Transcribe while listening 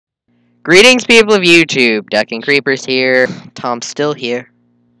Greetings, people of YouTube. Duck and Creepers here. Tom's still here.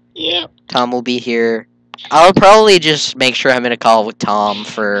 Yeah. Tom will be here. I'll probably just make sure I'm in a call with Tom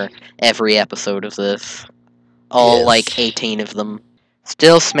for every episode of this. All, Yes. like, 18 of them.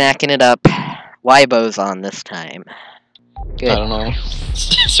 Still smacking it up. Why Boson this time? Good. I don't know.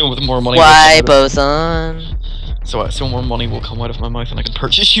 So with more money. Why Boson? So more money will come out of my mouth, and I can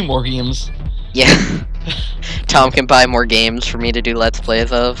purchase you more games. Yeah. Tom can buy more games for me to do Let's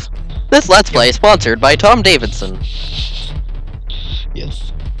Plays of. This Let's Play is sponsored by Tom Davidson.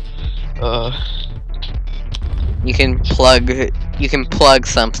 Yes. You can plug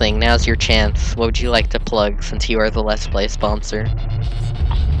something. Now's your chance. What would you like to plug since you are the Let's Play sponsor?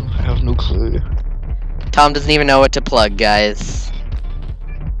 I have no clue. Tom doesn't even know what to plug, guys.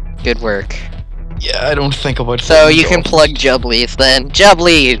 Good work. Yeah, I don't think about. So you can plug Jubblies then.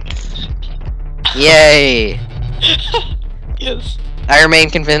 Jubblies! Yay! Yes. I remain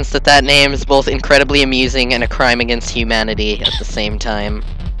convinced that that name is both incredibly amusing and a crime against humanity at the same time.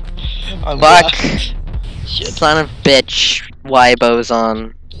 Fuck! Shit. Son of bitch. Why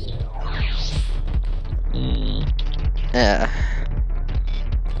Boson?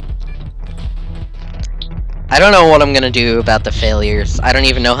 I don't know what I'm gonna do about the failures. I don't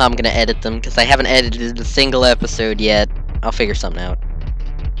even know how I'm gonna edit them, because I haven't edited a single episode yet. I'll figure something out.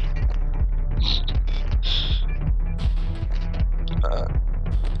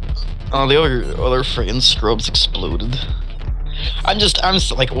 Oh, the other friggin' scrubs exploded. I'm just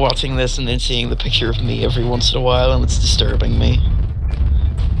like watching this and then seeing the picture of me every once in a while, and it's disturbing me.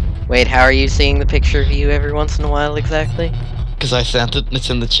 Wait, how are you seeing the picture of you every once in a while exactly? Because I sent it, and it's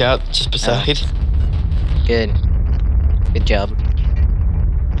in the chat just beside. Good. Good job.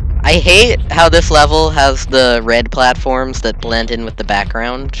 I hate how this level has the red platforms that blend in with the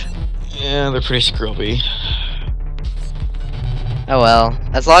background. Yeah, they're pretty scrubby. Oh well.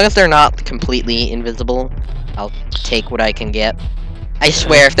 As long as they're not completely invisible, I'll take what I can get. I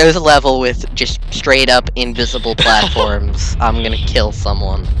swear, if there's a level with just straight up invisible platforms, I'm gonna kill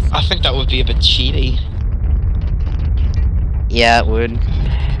someone. I think that would be a bit cheaty. Yeah, it would.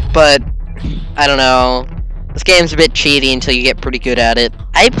 But, I don't know. This game's a bit cheaty until you get pretty good at it.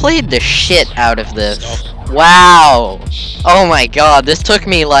 I played the shit out of this. Wow! Oh my god, this took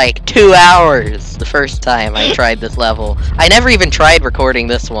me like 2 hours the first time I tried this level. I never even tried recording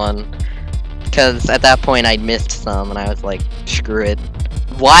this one, because at that point I'd missed some and I was like, screw it.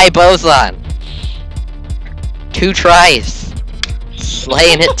 Why Boson? 2 tries.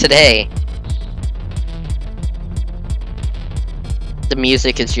 Slaying it today. The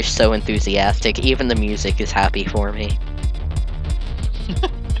music is just so enthusiastic. Even the music is happy for me.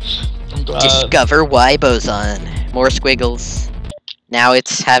 I'm glad. Discover why Boson. More squiggles. Now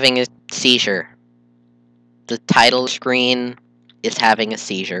it's having a seizure. The title screen is having a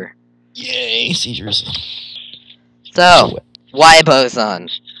seizure. Yay, seizures. So, why Boson?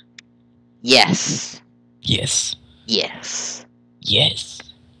 Yes. Yes. Yes. Yes.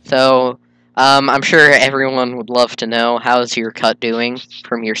 So, I'm sure everyone would love to know, how's your cut doing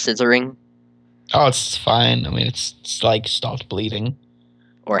from your scissoring? Oh, it's fine. I mean, it's like stopped bleeding.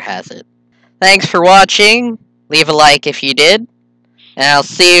 Or has it? Thanks for watching. Leave a like if you did. And I'll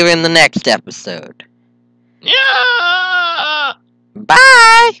see you in the next episode. Yeah.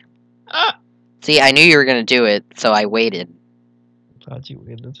 Bye! See, I knew you were gonna do it, so I waited. Glad you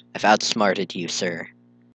waited. I've outsmarted you, sir.